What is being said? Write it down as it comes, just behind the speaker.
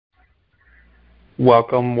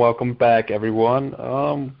Welcome back, everyone.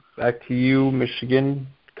 Back to you, Michigan,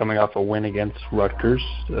 coming off a win against Rutgers.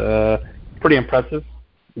 Pretty impressive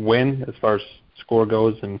win as far as score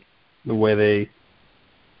goes and the way they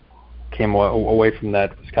came away from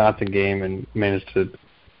that Wisconsin game and managed to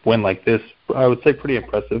win like this. I would say pretty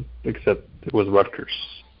impressive, except it was Rutgers.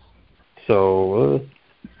 So,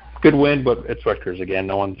 good win, but it's Rutgers again.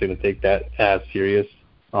 No one's going to take that as serious.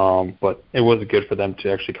 But it was good for them to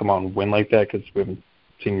actually come out and win like that because we haven't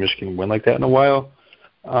seen Michigan win like that in a while.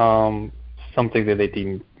 Something that they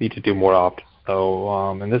need to do more often.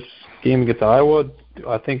 So in this game against Iowa,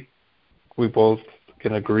 I think we both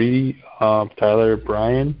can agree, Tyler,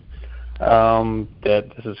 Brian,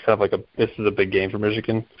 that this is kind of this is a big game for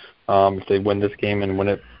Michigan. If they win this game and win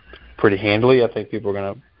it pretty handily, I think people are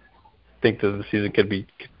going to think that the season could be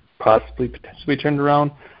potentially turned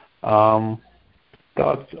around.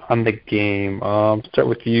 Thoughts on the game? Start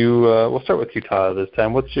with you. We'll start with you, Tyler, this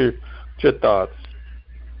time. What's your thoughts?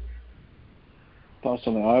 Thoughts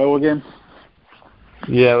on the Iowa game?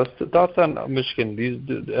 Yeah, thoughts on Michigan.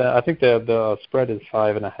 I think the spread is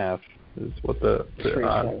 5.5. Is what the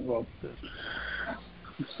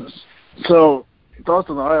So thoughts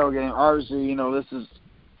on the Iowa game? Obviously, this is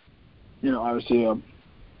obviously a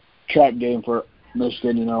trap game for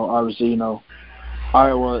Michigan. Obviously,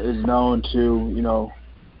 Iowa is known to,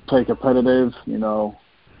 play competitive,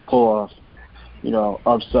 pull off,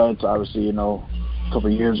 upsets. Obviously, a couple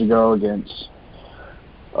of years ago against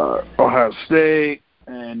Ohio State,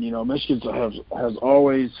 and Michigan has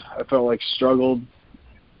always, I felt like, struggled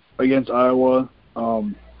against Iowa,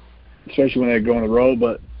 especially when they go on the road.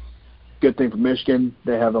 But good thing for Michigan,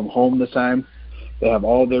 they have them home this time. They have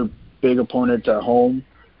all their big opponents at home,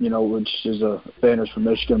 which is a advantage for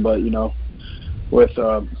Michigan. But with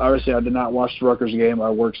obviously I did not watch the Rutgers game. I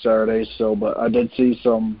worked Saturday, but I did see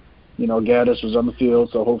some. Gaddis was on the field,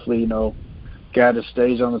 so hopefully Gaddis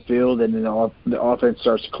stays on the field and the offense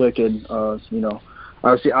starts clicking.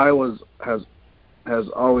 Obviously Iowa has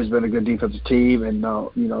always been a good defensive team, and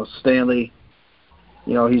Stanley,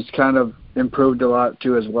 he's kind of improved a lot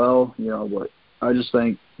too as well. But I just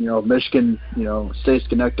think if Michigan stays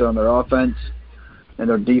connected on their offense, and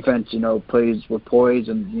their defense, plays with poise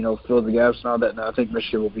and, fills the gaps and all that. And I think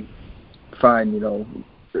Michigan will be fine,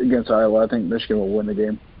 against Iowa. I think Michigan will win the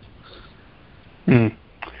game.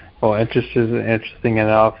 Well, interesting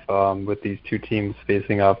enough, with these two teams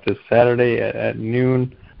facing off this Saturday at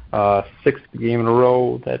noon, sixth game in a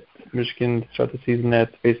row that Michigan start the season at.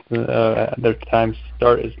 Their time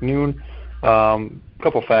start is noon.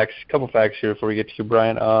 Couple facts here before we get to you,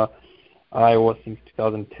 Brian. Iowa since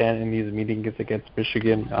 2010 in these meetings against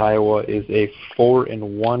Michigan. Iowa is a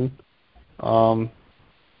 4-1.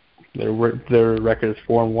 Their record is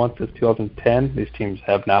 4-1 since 2010. These teams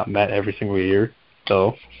have not met every single year,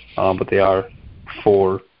 though, but they are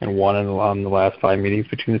 4-1 on the last 5 meetings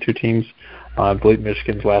between the two teams. I believe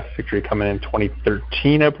Michigan's last victory coming in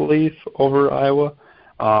 2013, I believe, over Iowa.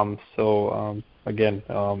 Again,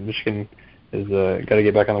 Michigan is got to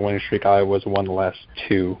get back on the winning streak. Iowa's won the last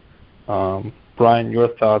 2. Brian, your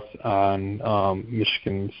thoughts on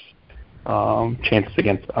Michigan's chances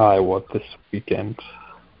against Iowa this weekend?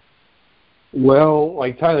 Well,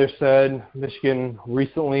 like Tyler said, Michigan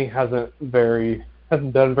recently hasn't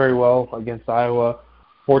done very well against Iowa.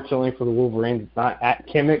 Fortunately for the Wolverines, it's not at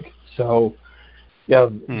Kinnick, so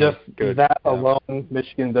alone,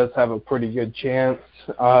 Michigan does have a pretty good chance.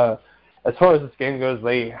 As far as this game goes,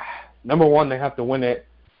 number one, they have to win it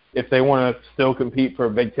if they want to still compete for a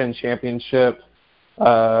Big Ten championship.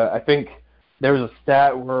 I think there was a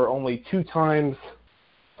stat where only 2 times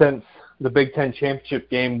since the Big Ten championship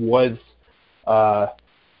game was a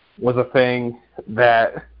thing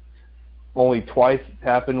that only twice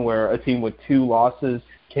happened where a team with 2 losses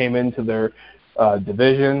came into their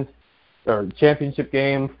division or championship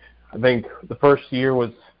game. I think the first year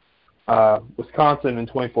was Wisconsin in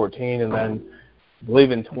 2014, and then I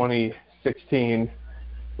believe in 2016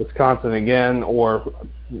 Wisconsin again, or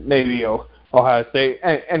maybe Ohio State.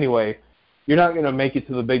 Anyway, you're not going to make it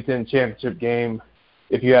to the Big Ten championship game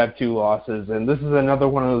if you have 2 losses, and this is another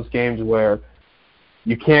one of those games where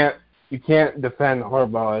you can't defend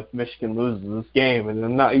Harbaugh if Michigan loses this game. And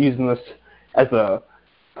I'm not using this as a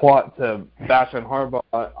plot to bash on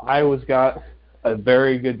Harbaugh. Iowa's got a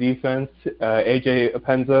very good defense. AJ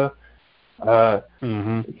Epenza.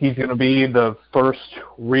 He's going to be the first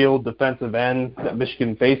real defensive end that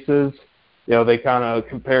Michigan faces. They kind of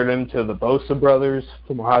compared him to the Bosa brothers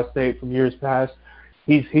from Ohio State from years past.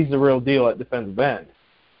 He's the real deal at defensive end.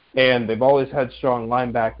 And they've always had strong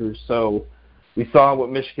linebackers, so we saw what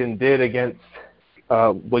Michigan did against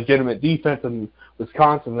legitimate defense in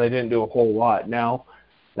Wisconsin, they didn't do a whole lot. Now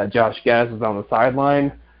that Josh Gaz is on the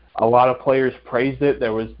sideline, a lot of players praised it.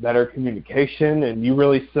 There was better communication, and you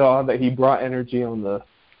really saw that he brought energy on the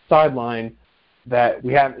sideline that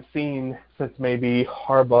we haven't seen since maybe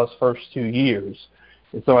Harbaugh's first 2 years.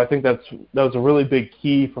 And so I think that was a really big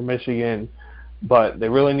key for Michigan, but they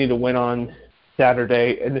really need to win on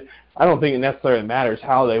Saturday. And I don't think it necessarily matters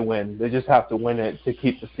how they win. They just have to win it to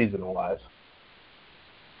keep the season alive.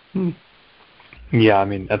 Yeah, I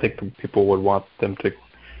mean, I think people would want them to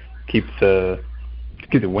keep the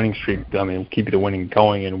winning streak. I mean, keep the winning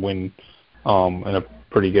going and win in a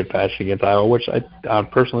pretty good fashion against Iowa. Which I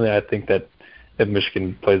personally think that if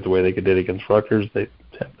Michigan plays the way they did against Rutgers, they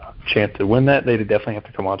have a chance to win that. They definitely have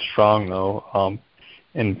to come out strong though,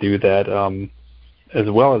 and do that as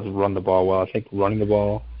well as run the ball well. I think running the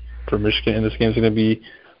ball for Michigan in this game is going to be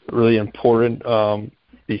really important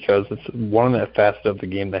because it's one of the facets of the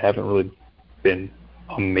game that haven't really been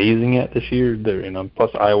amazing at this year. They're,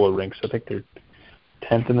 plus Iowa ranks, I think they're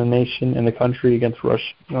 10th in the nation in the country against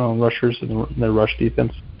rushers and their rush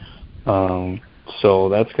defense. So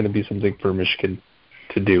that's going to be something for Michigan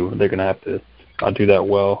to do. They're going to have to do that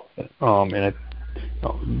well. And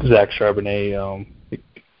Zach Charbonnet,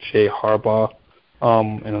 Jay Harbaugh,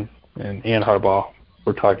 and Ann Harbaugh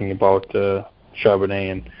were talking about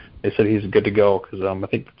Charbonnet, and they said he's good to go because I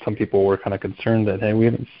think some people were kind of concerned that, hey, we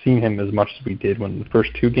haven't seen him as much as we did when the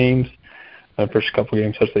first two games, the first couple of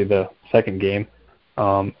games, especially the second game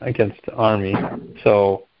against Army.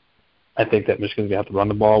 So I think that Michigan's going to have to run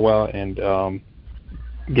the ball well and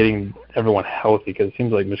getting everyone healthy because it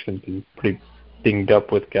seems like Michigan's been pretty dinged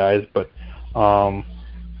up with guys. But, a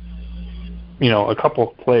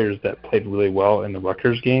couple of players that played really well in the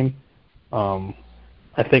Rutgers game,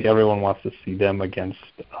 I think everyone wants to see them against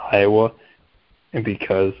Iowa, and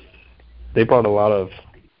because they brought a lot of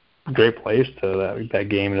great players to that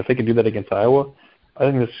game. And if they can do that against Iowa, I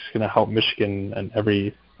think this is going to help Michigan in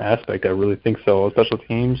every aspect. I really think so. Special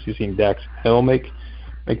teams, you've seen Dax Hill make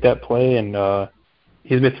that play, and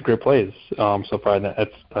he's made some great plays so far. And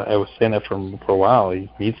I was saying that for a while. He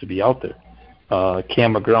needs to be out there.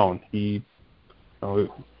 Cam McGrone, a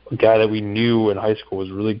guy that we knew in high school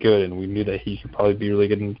was really good, and we knew that he could probably be really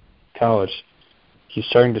good in college. He's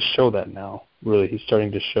starting to show that now. Really, he's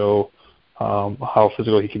starting to show how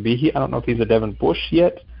physical he can be. I don't know if he's a Devin Bush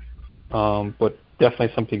yet, but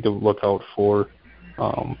definitely something to look out for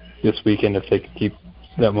this weekend if they can keep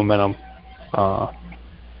that momentum,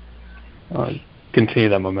 continue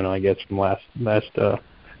that momentum, I guess, from last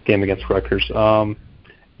game against Rutgers.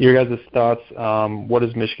 Your guys' thoughts, what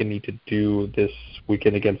does Michigan need to do this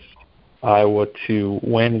weekend against Iowa to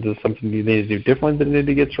win? Is there something you need to do differently than they did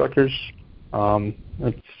against Rutgers?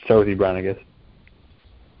 Let's start with you, Brian, I guess.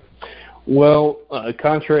 Well,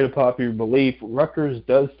 contrary to popular belief, Rutgers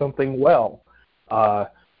does something well.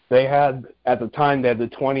 They had, at the time, they had the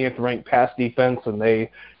 20th ranked pass defense, and they've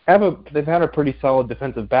had a pretty solid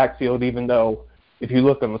defensive backfield, even though if you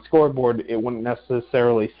look on the scoreboard, it wouldn't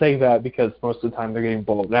necessarily say that because most of the time they're getting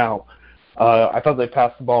bowled out. I thought they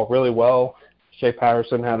passed the ball really well. Shea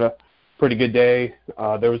Patterson had a pretty good day.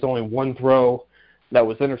 There was only one throw that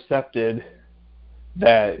was intercepted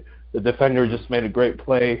that the defender just made a great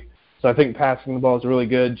play. So I think passing the ball is really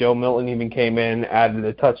good. Joe Milton even came in, added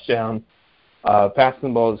a touchdown. Passing the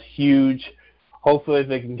ball is huge. Hopefully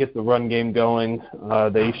they can get the run game going.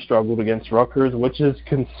 They struggled against Rutgers, which is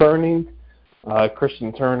concerning.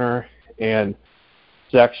 Christian Turner and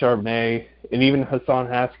Zach Charbonnet and even Hassan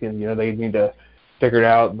Haskins, they need to figure it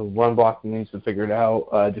out. The run blocking needs to figure it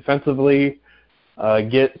out. Defensively,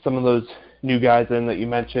 get some of those new guys in that you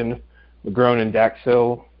mentioned, McGrone and Dax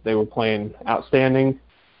Hill. They were playing outstanding.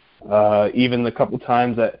 Even the couple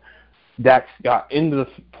times that Dax got into the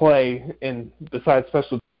play, and besides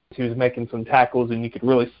special teams, he was making some tackles, and you could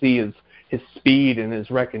really see his speed and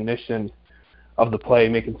his recognition of the play,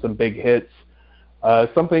 making some big hits.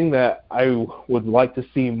 Something that I would like to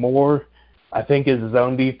see more, I think, is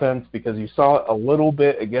zone defense, because you saw it a little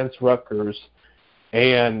bit against Rutgers,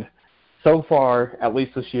 and so far, at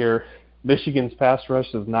least this year, Michigan's pass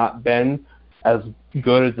rush has not been as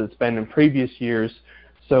good as it's been in previous years.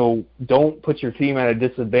 So don't put your team at a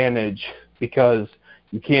disadvantage because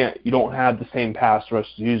you don't have the same pass rush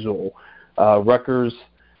as usual. Rutgers,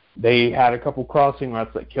 they had a couple crossing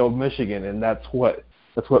routes that killed Michigan, and that's what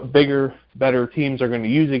bigger, better teams are going to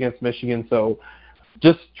use against Michigan. So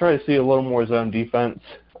just try to see a little more zone defense.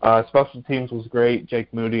 Special teams was great.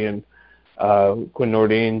 Jake Moody and Quinn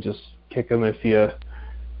Nordine, just kick them if you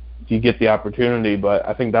get the opportunity. But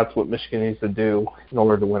I think that's what Michigan needs to do in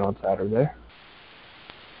order to win on Saturday.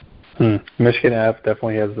 Michigan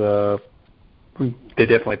definitely has they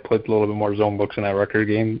definitely put a little bit more zone books in that Rutgers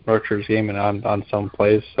game and on some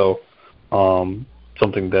plays. So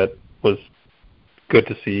something that was good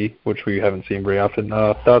to see, which we haven't seen very often.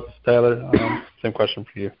 Thoughts, Tyler? Same question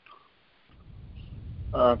for you.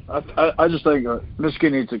 I just think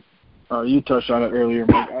Michigan needs to. You touched on it earlier,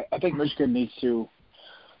 Mike. I think Michigan needs to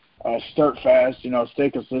start fast. Stay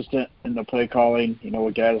consistent in the play calling.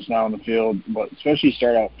 With guys now in the field, but especially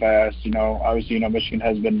start out fast. Obviously, Michigan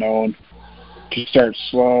has been known to start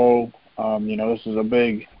slow. This is a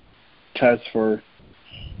big test for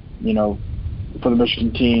the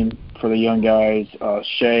Michigan team, for the young guys.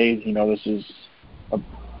 Shea, this is a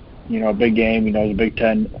big game. It's a Big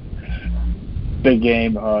Ten big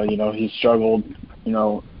game. He struggled, in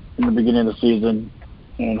the beginning of the season,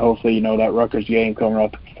 and hopefully, that Rutgers game coming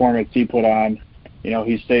up, the performance he put on,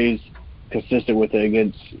 he stays consistent with it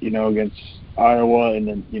against Iowa, and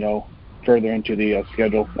then further into the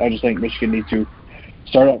schedule. I just think Michigan needs to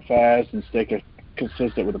start out fast and stay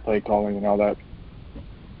consistent with the play calling and all that.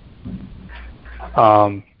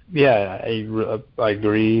 Yeah, I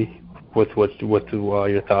agree with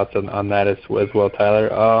your thoughts on that as well,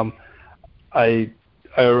 Tyler. I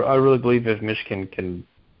really believe if Michigan can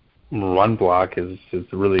run block is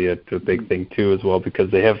really a big thing too as well,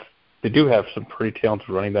 because they do have some pretty talented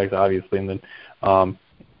running backs, obviously, and then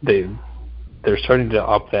they're starting to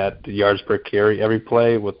up that yards per carry every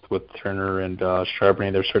play with Turner and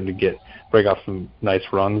Charbonnet. They're starting to break off some nice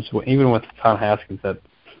runs, even with Tom Haskins. That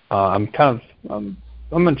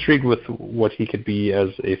I'm intrigued with what he could be as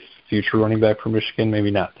a future running back for Michigan.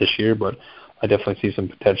 Maybe not this year, but I definitely see some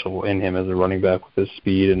potential in him as a running back with his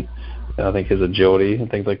speed and I think his agility and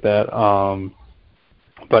things like that.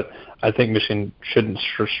 But I think Michigan shouldn't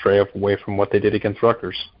stray away from what they did against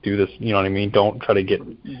Rutgers. Do this, you know what I mean? Don't try to get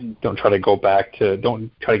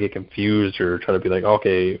confused or try to be like,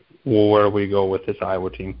 okay, well, where do we go with this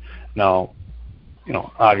Iowa team? Now,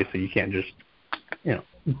 obviously you can't just,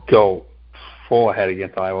 go full ahead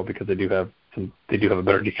against Iowa, because they do have a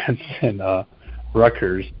better defense than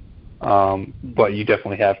Rutgers. But you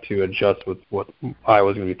definitely have to adjust with what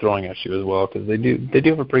Iowa's going to be throwing at you as well, because they do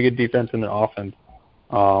have a pretty good defense in their offense.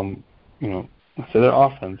 So their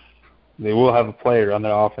offense, they will have a player on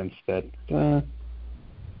their offense that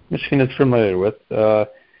Michigan is familiar with.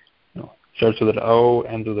 Starts with an O,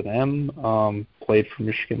 ends with an M. Played for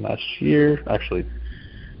Michigan last year, actually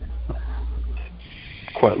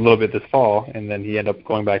quite a little bit this fall, and then he ended up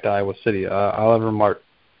going back to Iowa City. Oliver Martin.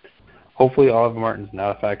 Hopefully Oliver Martin's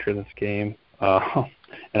not a factor in this game, and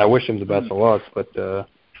I wish him the best of luck, but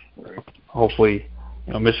hopefully,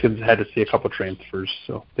 Michigan's had to see a couple transfers,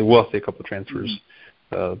 so they will see a couple transfers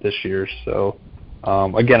this year. So,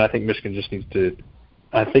 again, I think Michigan just needs to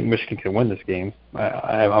 – I think Michigan can win this game.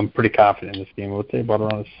 I'm pretty confident in this game. I would say about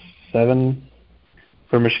around 7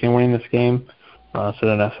 for Michigan winning this game.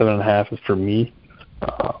 7.5 is for me.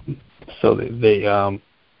 So they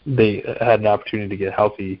had an opportunity to get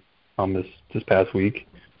healthy this past week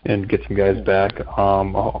and get some guys back.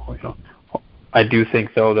 I do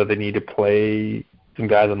think, though, that they need to play some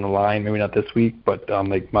guys on the line, maybe not this week, but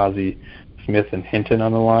like Mazi Smith and Hinton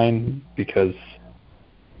on the line, because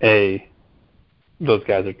A, those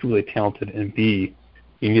guys are really talented, and B,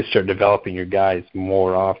 you need to start developing your guys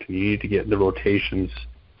more often. You need to get the rotations.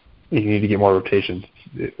 You need to get more rotations.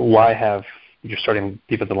 Why have your starting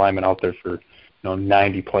defensive lineman out there for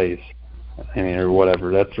 90 plays? Or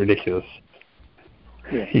whatever. That's ridiculous.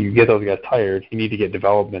 Yeah. You get those guys tired. You need to get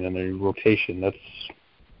development in their rotation.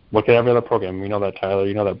 Look at every other program. You know that, Tyler.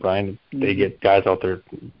 You know that, Brian. They get guys out there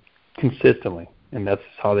consistently, and that's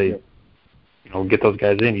how they get those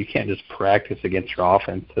guys in. You can't just practice against your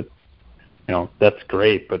offense. That's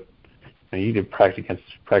great, but you need to practice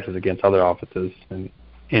against other offenses in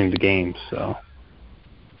the game. So.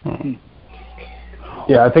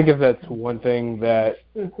 Yeah, I think if that's one thing that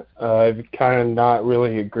I've kind of not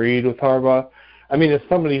really agreed with Harbaugh. I mean, if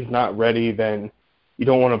somebody's not ready, then you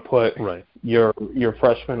don't want to put your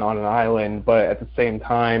freshman on an island. But at the same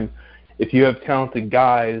time, if you have talented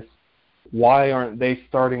guys, why aren't they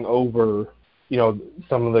starting over?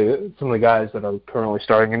 Some of the guys that are currently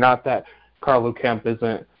starting. And not that Carlo Kemp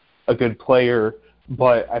isn't a good player,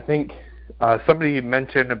 but I think somebody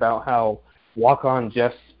mentioned about how walk-on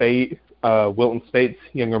Jeff Spate. Wilton Spate's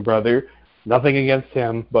younger brother, nothing against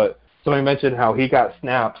him, but somebody mentioned how he got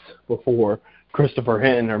snaps before Christopher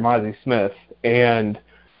Hinton or Mazi Smith, and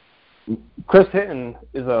Chris Hinton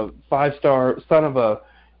is a 5-star son of a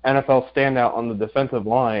NFL standout on the defensive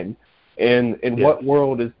line, and in what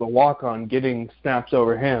world is the walk-on getting snaps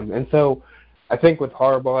over him? And so I think with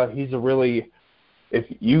Harbaugh, he's a really if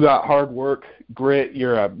you got hard work, grit,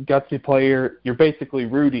 you're a gutsy player, you're basically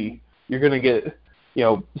Rudy, you're going to get,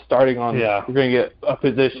 starting on, you're going to get a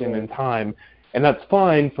position in time. And that's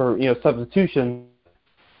fine for, substitution.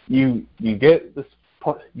 You get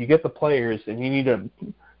the players, and you need to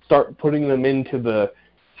start putting them into the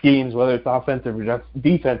schemes, whether it's offensive or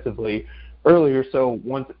defensively, earlier. So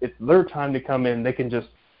once it's their time to come in, they can just,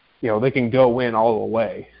 they can go in all the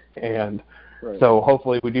way. And so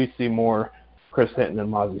hopefully we do see more Chris Hinton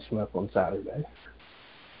and Mozzie Smith on Saturday.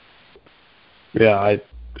 Yeah,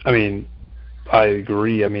 I mean, I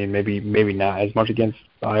agree. I mean, maybe not as much against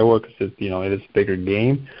Iowa because it is a bigger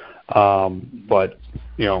game. But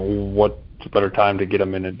what's a better time to get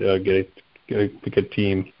them in and get a good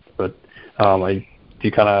team? But do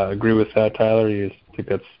you kind of agree with that, Tyler? You think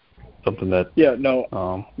that's something that? Yeah, no,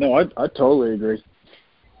 I totally agree.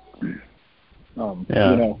 And,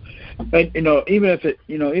 even if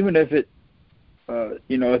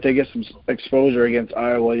they get some exposure against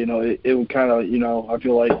Iowa, it would kind of, I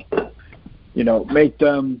feel like, make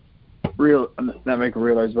them not make them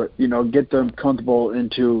realize, but, get them comfortable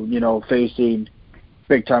into, facing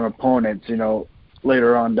big time opponents,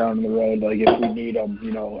 later on down the road, like if we need them,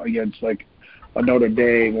 against like a Notre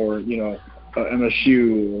Dame or,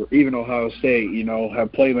 MSU or even Ohio State,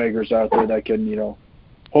 have playmakers out there that can,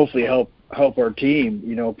 hopefully help our team,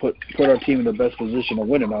 put our team in the best position to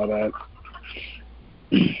win and all that.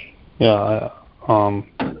 Yeah, I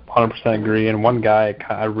 100% agree. And one guy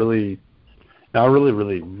I really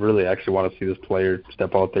actually want to see this player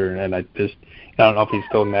step out there. And I don't know if he's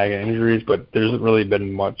still nagging injuries, but there hasn't really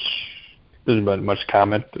been much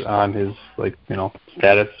comment on his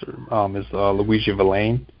status. Is Luigi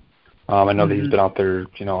Villain. I know that he's been out there,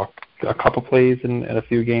 a couple plays in a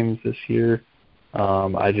few games this year.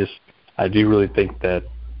 I do really think that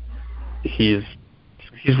he's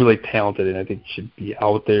really talented, and I think he should be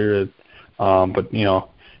out there. But you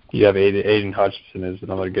have Aiden Hutchinson is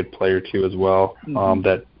another good player too as well.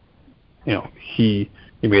 That he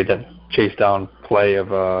made that chase down play of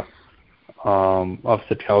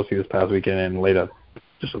Sitkowski this past weekend and laid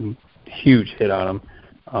just a huge hit on him.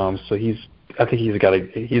 So I think he's a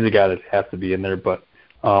guy that has to be in there. But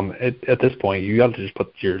at this point, you got to just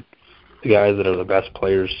put the guys that are the best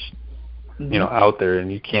players, out there,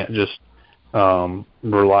 and you can't just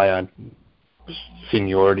rely on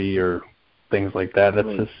seniority or things like that.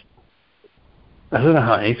 That's not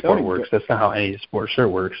how any sport works. That's not how any sport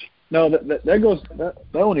works. No, that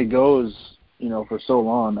only goes, for so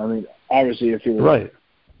long. I mean, obviously, if you're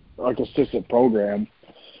like assistant program,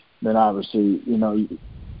 then obviously, you'll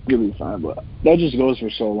be fine. But that just goes for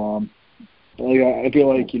so long. Like, I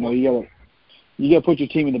feel like you gotta put your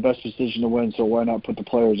team in the best position to win. So why not put the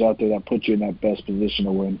players out there that put you in that best position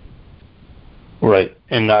to win? Right,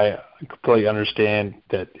 and I completely understand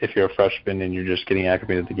that if you're a freshman and you're just getting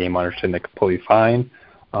acclimated to the game, I understand that completely fine.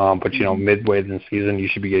 But midway in the season, you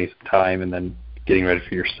should be getting some time and then getting ready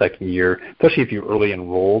for your second year, especially if you're early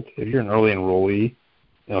enrolled. If you're an early enrollee,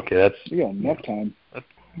 okay, you got enough time.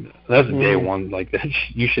 That's day one. Like that,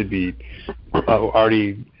 you should be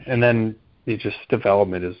already. And then just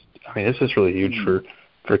development is. I mean, it's just really huge for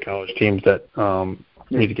college teams that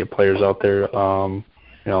need to get players out there.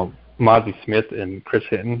 Mozzie Smith and Chris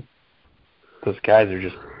Hinton, those guys are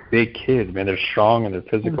just big kids, man. They're strong and they're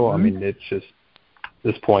physical. I mean, it's just at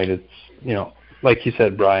this point, it's like you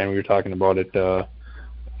said, Brian, we were talking about it.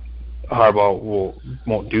 Harbaugh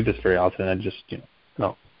won't do this very often. I just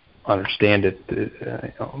understand it.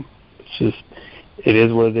 It's just it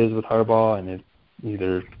is what it is with Harbaugh, and it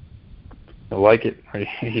either you like it or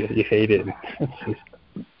you hate it.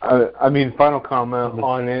 I mean, final comment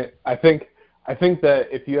on it. I think that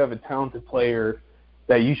if you have a talented player,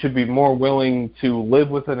 that you should be more willing to live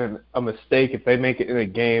with a mistake if they make it in a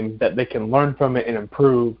game, that they can learn from it and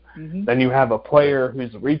improve, than you have a player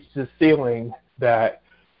who's reached his ceiling that,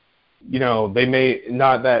 they may,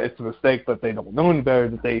 not that it's a mistake, but they don't know any better,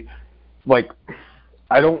 that they,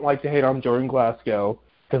 I don't like to hate on Jordan Glasgow,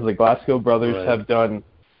 because the Glasgow brothers have done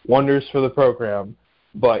wonders for the program,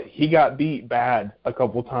 but he got beat bad a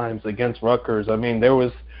couple times against Rutgers. I mean, there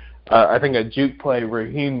was, I think, a juke play,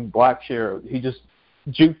 Raheem Blackshear, he just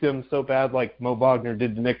juked him so bad like Mo Wagner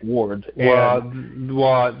did to Nick Ward. Well,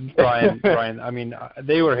 Brian, I mean,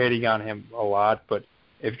 they were hating on him a lot, but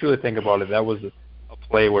if you really think about it, that was a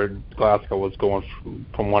play where Glasgow was going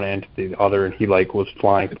from one end to the other, and he was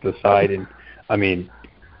flying to the side. And I mean,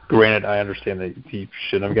 granted, I understand that he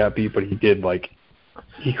shouldn't have got beat, but he did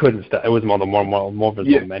he couldn't stop. It was more of his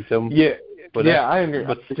momentum. Yeah, but I understand.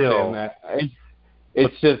 But still,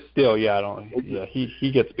 it's just still, I don't. Yeah,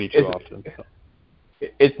 he gets beat too often. So.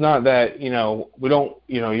 it's not that, we don't,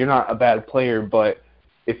 you're not a bad player, but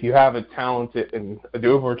if you have a talented and a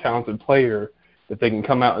over-talented player that they can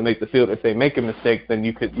come out and make the field, if they make a mistake, then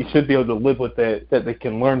you should be able to live with it, that they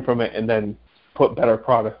can learn from it and then put better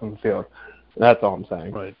products on the field. That's all I'm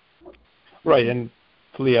saying. Right, and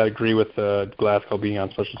Lee, I agree with Glasgow being on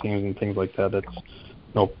special teams and things like that. That's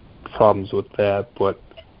no problems with that. But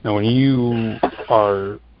when you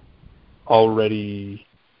are already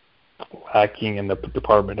lacking in the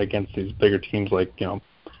department against these bigger teams like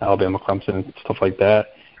Alabama, Clemson, and stuff like that,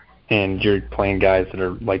 and you're playing guys that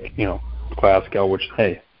are like Glasgow, which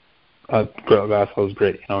Glasgow is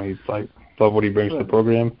great. He's like love what he brings to the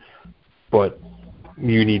program, but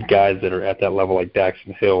you need guys that are at that level like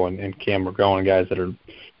Daxton Hill and Cam McGowan, guys that are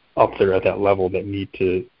up there at that level that need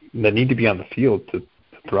to be on the field to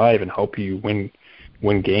thrive and help you win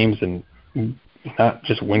games, and not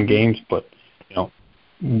just win games, but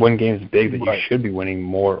win games big that you should be winning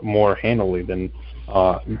more handily than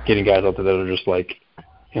getting guys out there that are just like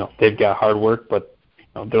they've got hard work, but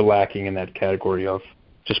they're lacking in that category of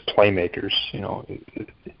just playmakers.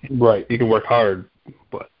 Right. You can work hard,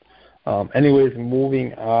 but anyways,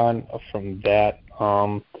 moving on from that,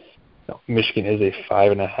 Michigan is a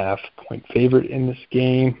 5.5 point favorite in this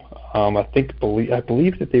game. I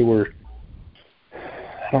believe that they were.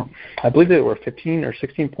 I believe they were a 15 or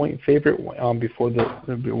 16 point favorite before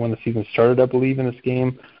when the season started. I believe in this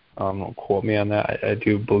game. Don't quote me on that. I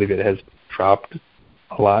do believe it has dropped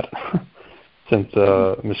a lot since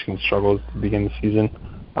Michigan struggled to begin the season.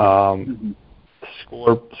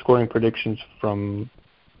 Scoring predictions from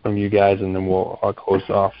you guys, and then we'll close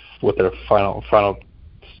off with our final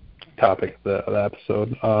topic of the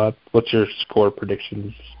episode. What's your score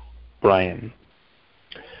predictions, Brian?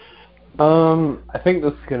 I think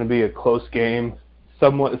this is going to be a close game,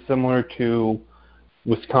 somewhat similar to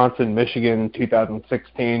Wisconsin-Michigan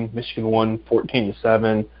 2016. Michigan won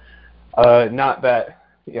 14-7. Not that,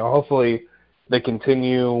 hopefully they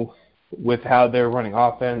continue with how they're running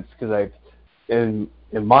offense, because in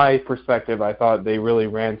my perspective, I thought they really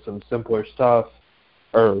ran some simpler stuff,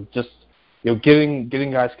 or just getting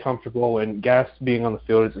guys comfortable, and Gass being on the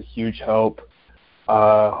field is a huge help.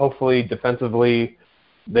 Hopefully defensively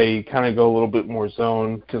they kind of go a little bit more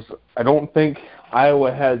zone, because I don't think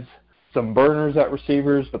Iowa has some burners at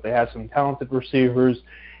receivers, but they have some talented receivers.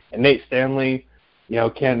 And Nate Stanley,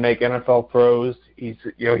 can make NFL throws. He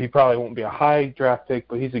probably won't be a high draft pick,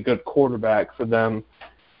 but he's a good quarterback for them.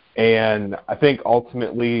 And I think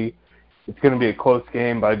ultimately it's going to be a close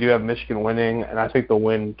game, but I do have Michigan winning, and I think they'll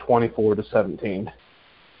win 24-17.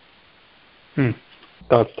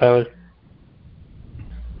 Thoughts, Tyler?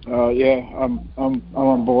 Yeah, I'm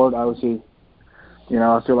on board. Obviously,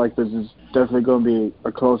 I feel like this is definitely going to be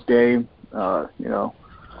a close game. A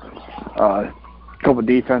couple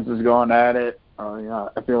defenses going at it.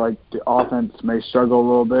 I feel like the offense may struggle a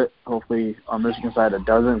little bit. Hopefully, on Michigan's side it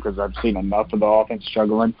doesn't, because I've seen enough of the offense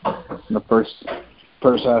struggling in the first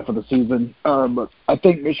half of the season. But I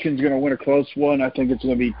think Michigan's going to win a close one. I think it's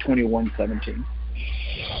going to be 21-17.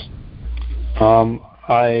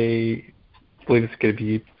 I believe it's going to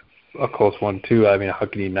be a close one too. I mean, how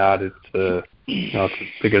can you not? It's they're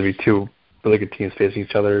going to be two really good teams facing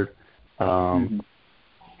each other. One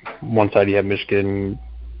side you have Michigan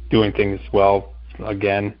doing things well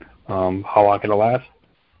again. How long can it last?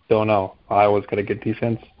 Don't know. Iowa's got a good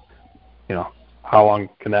defense. How long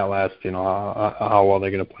can that last? How well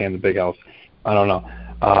they're going to play in the Big House. I don't know.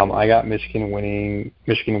 I got Michigan winning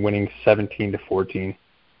 17-14.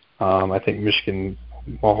 I think Michigan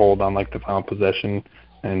will hold on like the final possession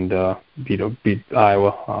and beat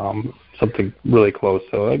Iowa. Something really close.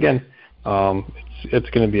 So again, it's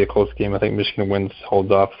going to be a close game. I think Michigan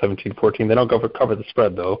holds off 17-14. They don't cover the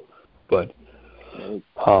spread though, but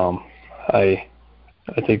I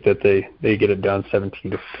think that they get it done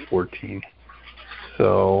 17-14.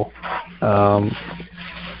 So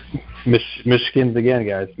Michigan's again,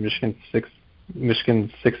 guys. Michigan's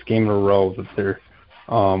sixth game in a row that they're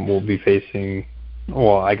will be facing.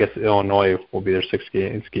 Well, I guess Illinois will be their sixth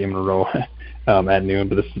game in a row at noon,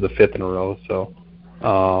 but this is the fifth in a row. So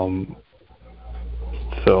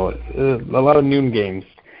a lot of noon games.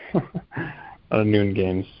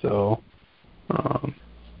 So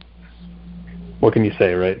what can you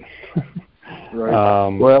say, right?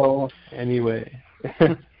 Right. Well, anyway,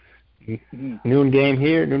 noon game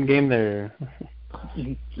here, noon game there.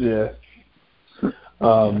 Yeah.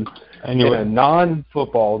 Anyway,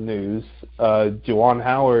 non-football news, Juwan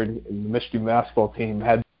Howard and the Michigan basketball team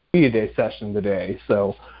had a media day session today.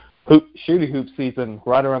 So shooty hoop season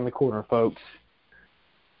right around the corner, folks.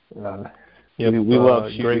 We love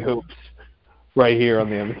shooty hoops. right here on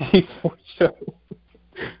the MD Sports Show.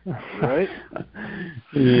 Right?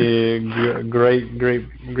 Yeah,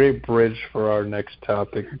 great bridge for our next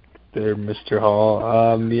topic there, Mr.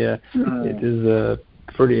 Hall. It is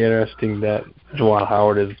pretty interesting that Juwan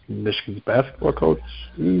Howard is Michigan's basketball coach.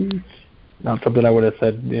 Not something I would have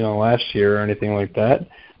said, last year or anything like that.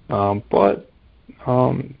 But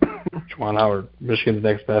Juwan Howard, Michigan's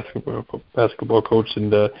next basketball coach,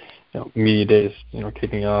 and media days,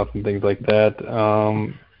 kicking off and things like that.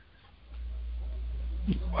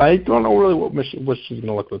 I don't know really what Michigan's going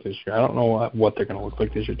to look like this year. I don't know what they're going to look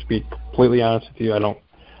like this year. To be completely honest with you, I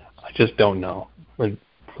just don't know. I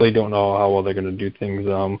really don't know how well they're going to do things.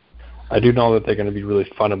 I do know that they're going to be really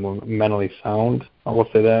fundamentally sound. I will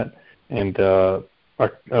say that. And our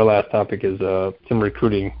last topic is some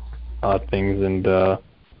recruiting things,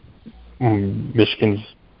 and Michigan's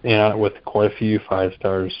with quite a few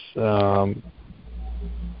 5-stars.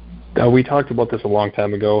 We talked about this a long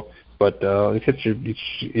time ago. But let's get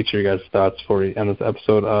each of your guys' thoughts for you on this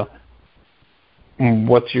episode.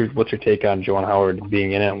 What's your take on Juwan Howard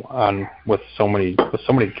being in it with so many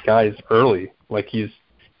guys early? Like he's,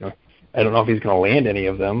 I don't know if he's going to land any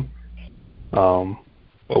of them. But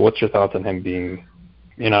what's your thoughts on him being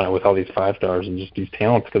in on it with all these 5-stars and just these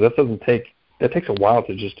talents? Because that takes a while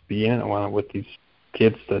to just be in it with these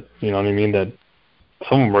kids that that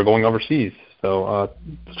some of them are going overseas. So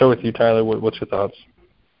start with you, Tyler. What's your thoughts?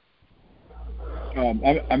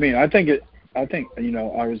 I think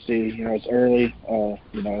obviously, it's early.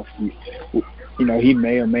 He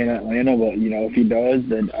may or may not land, but if he does,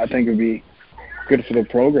 then I think it'd be good for the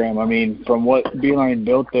program. I mean, from what Beeline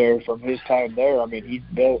built there, from his time there, he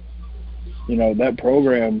built, that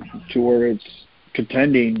program to where it's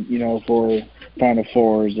contending, for Final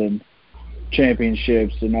Fours and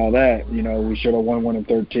championships and all that. We should have won 1 in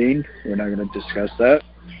 13. We're not going to discuss that,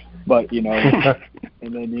 but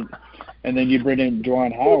and then you bring in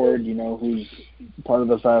Juwan Howard, who's part of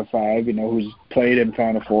the 5-5, who's played in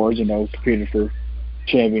Final Fours, competed for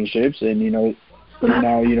championships, and now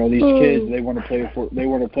these kids they want to play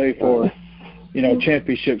for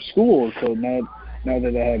championship schools. So now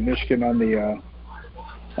that they have Michigan on the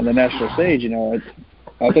national stage, I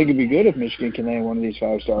think it'd be good if Michigan can land one of these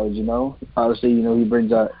 5-stars. Obviously, he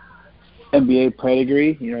brings that NBA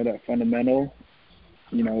pedigree, that fundamental,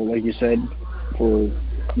 like you said, for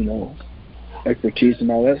expertise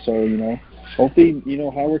and all that. So, hopefully,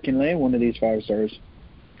 Howard can land one of these 5-stars.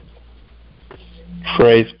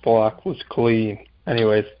 Trey's block was clean.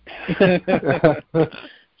 Anyways.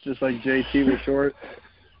 Just like JT was short.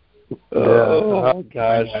 Oh,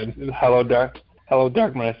 gosh. Hello,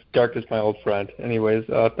 darkness, my old friend. Anyways,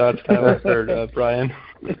 thoughts, Tyler, or Brian?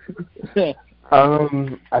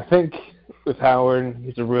 I think with Howard,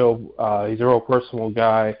 he's a real personal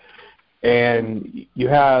guy, and you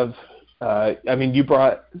have, you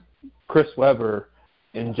brought Chris Webber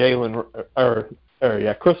and Chris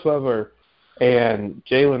Webber and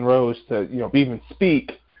Jalen Rose to even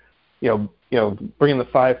speak, bringing the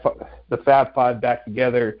Fab Five back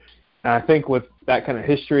together. And I think with that kind of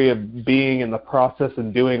history of being in the process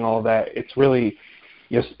and doing all that, it's really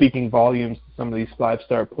speaking volumes to some of these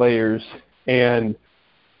 5-star players. And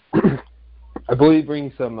I believe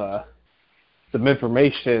bringing some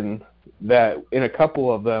information that in a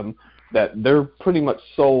couple of them that they're pretty much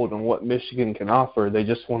sold on what Michigan can offer. They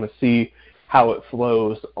just want to see how it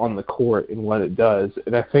flows on the court and what it does.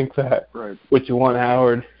 And I think that with Juwan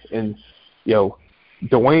Howard and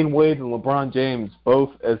Dwayne Wade and LeBron James, both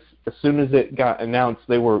as soon as it got announced,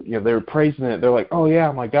 they were praising it. They're like, oh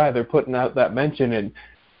yeah, my guy. They're putting out that mention, and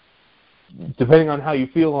depending on how you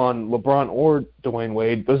feel on LeBron or Dwayne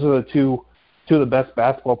Wade, those are the two of the best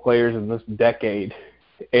basketball players in this decade.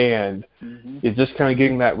 And it's just kind of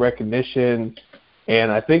getting that recognition.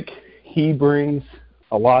 And I think he brings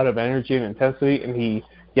a lot of energy and intensity, and he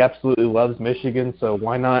absolutely loves Michigan. So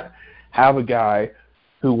why not have a guy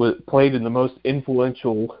who played in the most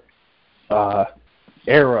influential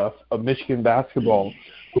era of Michigan basketball,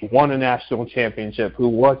 who won a national championship, who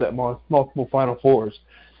was at multiple Final Fours,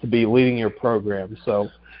 to be leading your program. So,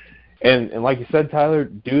 and like you said, Tyler,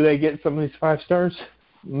 do they get some of these 5-stars?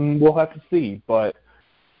 We'll have to see. But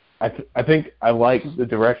I think I like the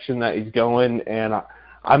direction that he's going, and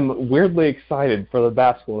I'm weirdly excited for the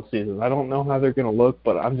basketball season. I don't know how they're going to look,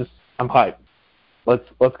 but I'm hyped.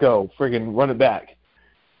 Let's go, friggin' run it back.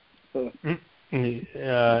 You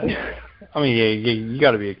got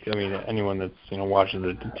to be. Anyone that's watching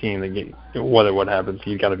the team, whether what happens,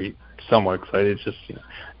 you got to be somewhat excited. It's just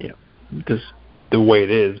just the way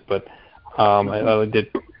it is. But I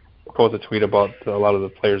did post a tweet about a lot of the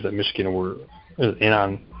players that Michigan were in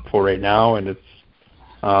on for right now, and it's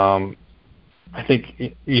I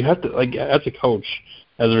think you have to, like, as a coach,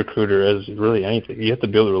 as a recruiter, as really anything, you have to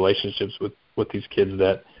build relationships with these kids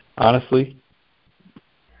that honestly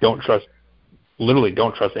don't trust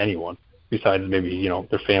anyone besides maybe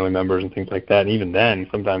their family members and things like that. And even then,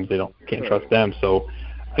 sometimes they can't trust them. So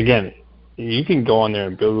again, you can go on there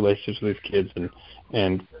and build relationships with these kids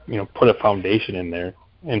and put a foundation in there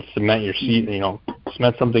and cement your seat,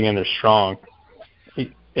 cement something in there strong.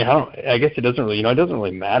 I guess it doesn't really, it doesn't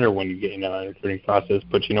really matter when you get into a recruiting process.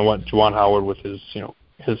 But you know what, Juwan Howard with his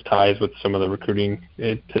ties with some of the recruiting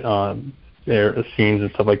their scenes and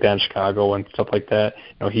stuff like that in Chicago and stuff like that.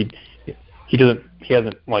 He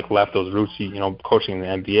hasn't like left those roots. Coaching in the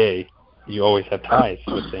NBA, you always have ties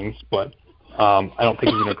with things. But I don't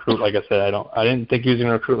think he's going to recruit. Like I said, I didn't think he was going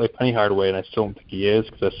to recruit like Penny Hardaway, and I still don't think he is,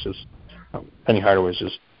 because that's just Penny Hardaway is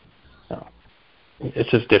just.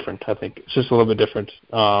 It's just different. I think it's just a little bit different.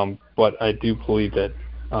 But I do believe that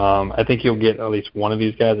I think you'll get at least one of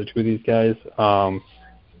these guys or two of these guys.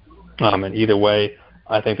 And either way,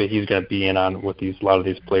 I think that he's going to be in on with a lot of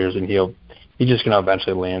these players, and he's just going to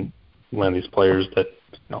eventually land these players that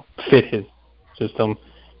fit his system.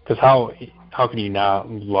 Because how can you not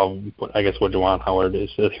love what Juwan Howard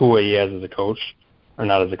is, who he is as a coach, or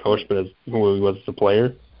not as a coach, but as who he was as a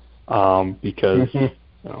player, because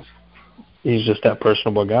he's just that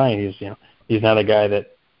personable guy, and he's not a guy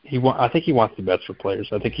that I think he wants the best for players.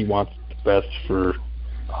 I think he wants the best for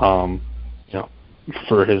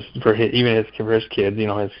for his kids.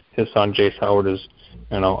 His son Jace Howard is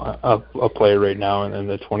a player right now in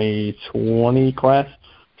the 2020 class.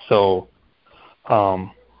 So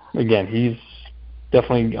again, he's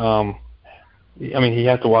definitely he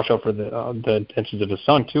has to watch out for the intentions of his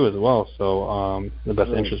son too as well. So the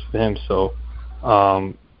best interest of him. So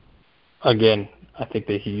again, I think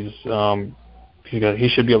that he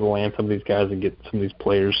should be able to land some of these guys and get some of these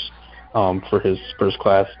players for his first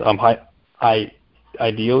class.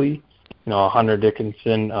 Ideally, Hunter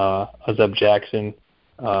Dickinson, Azeb Jackson,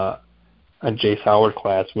 and Jace Howard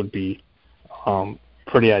class would be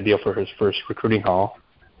pretty ideal for his first recruiting haul.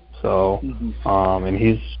 So, and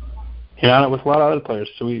he's on it with a lot of other players.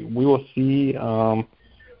 So we will see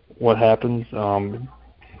what happens,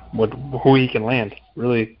 who he can land.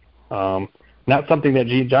 Really, not something that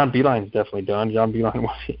John Beilein's definitely done. John Beilein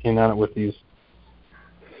was in on it with these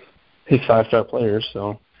 5-star players.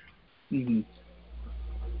 So.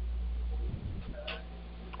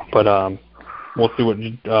 But we'll see what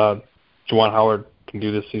Juwan Howard can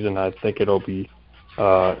do this season. I think it'll be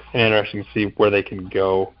interesting to see where they can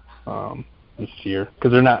go this year,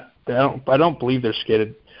 because I don't believe they're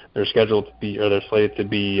scheduled to be, or they're slated to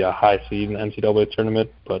be a high seed in the NCAA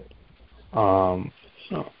tournament. But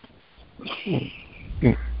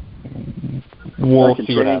we'll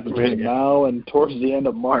see what happens between now and towards the end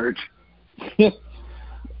of March.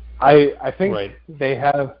 I think they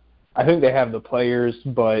have. I think they have the players,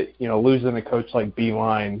 but losing a coach like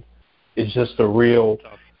Beilein is just a real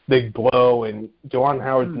big blow. And Juwan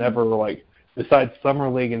Howard's never, besides summer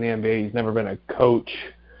league in the NBA, he's never been a coach.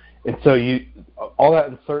 And so all that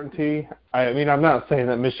uncertainty. I'm not saying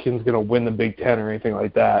that Michigan's going to win the Big Ten or anything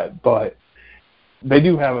like that, but they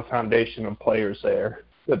do have a foundation of players there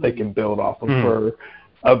that they can build off of for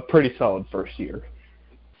a pretty solid first year.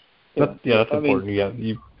 That's important. You have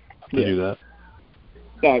to do that.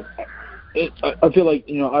 Yeah, I feel like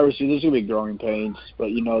obviously there's gonna be growing pains, but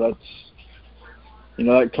that's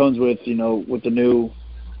that comes with with the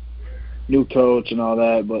new coach and all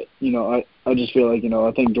that. But I just feel like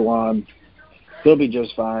I think Juwan, he'll be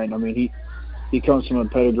just fine. He comes from a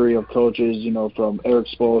pedigree of coaches, from Eric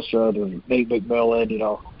Spoelstra to Nate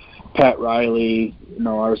McMillan, Pat Riley,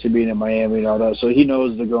 obviously being in Miami and all that. So he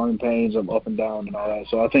knows the growing pains of up and down and all that.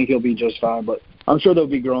 So I think he'll be just fine. But I'm sure there'll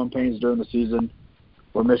be growing pains during the season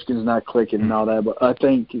where Michigan's not clicking and all that. But I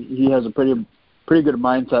think he has a pretty good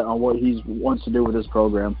mindset on what he wants to do with his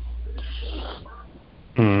program.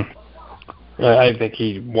 I think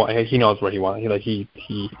he knows what he wants. He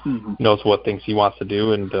knows what things he wants to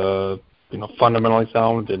do, and fundamentally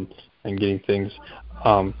sound and getting things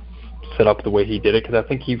set up the way he did it. Because I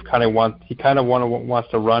think he wants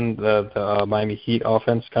to run the Miami Heat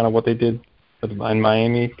offense, kind of what they did in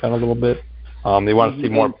Miami, kind of a little bit. They want to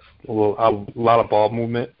see a lot of ball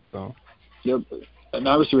movement. So. Yep, and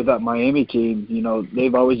obviously with that Miami team,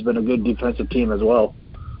 they've always been a good defensive team as well.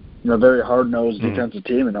 Very hard-nosed defensive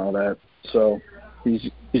team and all that. So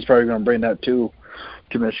he's probably going to bring that to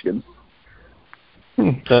Michigan.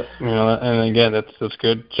 And again, that's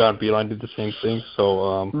good. John Beilein did the same thing.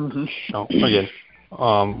 So again,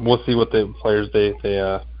 we'll see what the players they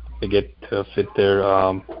to get to fit there.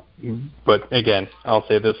 But again, I'll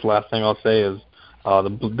say this last thing I'll say is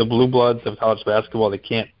the blue bloods of college basketball, they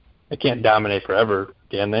can't dominate forever,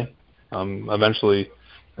 can they? Eventually,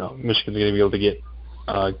 Michigan's going to be able to get.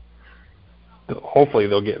 Hopefully,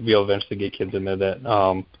 they'll be able to eventually get kids in there that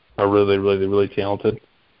are really, really, really talented,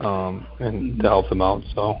 and to help them out.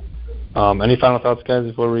 So, any final thoughts, guys,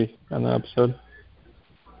 before we end the episode?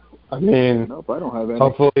 I mean, nope, I don't have any.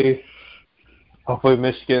 Hopefully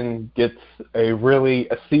Michigan gets a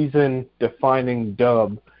season-defining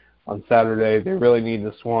dub on Saturday. They really need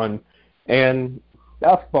this one. And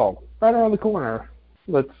basketball, right around the corner.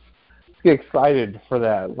 Let's get excited for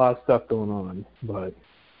that. A lot of stuff going on. But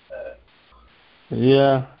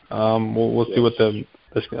yeah, we'll see what the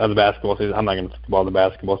basketball season. I'm not going to talk about the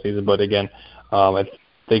basketball season, but again, I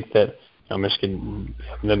think that Michigan,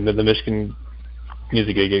 the Michigan needs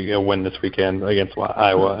to get a win this weekend against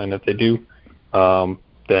Iowa, and if they do,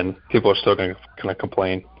 then people are still going to kind of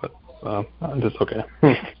complain, but it's okay.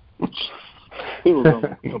 People are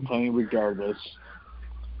going to complain regardless.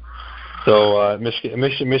 So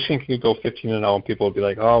Michigan could go 15-0, and people will be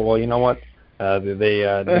like, "Oh, well, you know what? They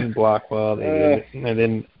didn't block well. They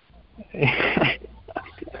didn't."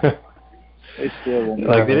 They still won't.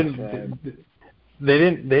 Like they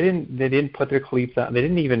didn't put their cleats on. They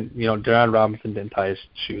didn't even, Jaron Robinson didn't tie his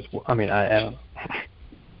shoes. I mean, I don't.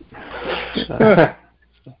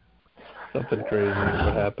 Something crazy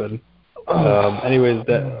what happened. Anyways,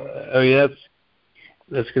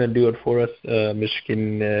 that's gonna do it for us.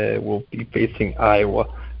 Michigan will be facing Iowa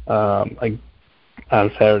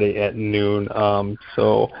on Saturday at noon.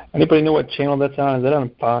 So anybody know what channel that's on? Is that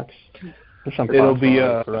on Fox? It's on Fox. It'll be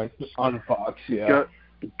correct? On Fox. Yeah.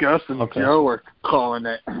 Gus and Joe are calling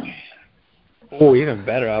it. Oh, even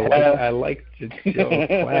better. I like Joe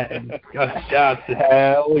Clanton. Gus Johnson.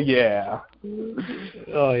 Hell yeah.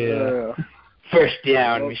 Oh, yeah. First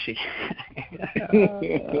down, Michigan.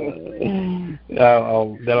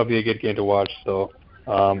 That'll be a good game to watch. So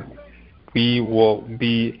we will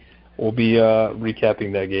be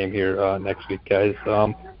recapping that game here next week, guys.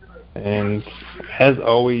 And as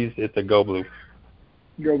always, it's a Go Blue.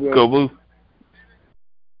 Go Blue. Go Blue.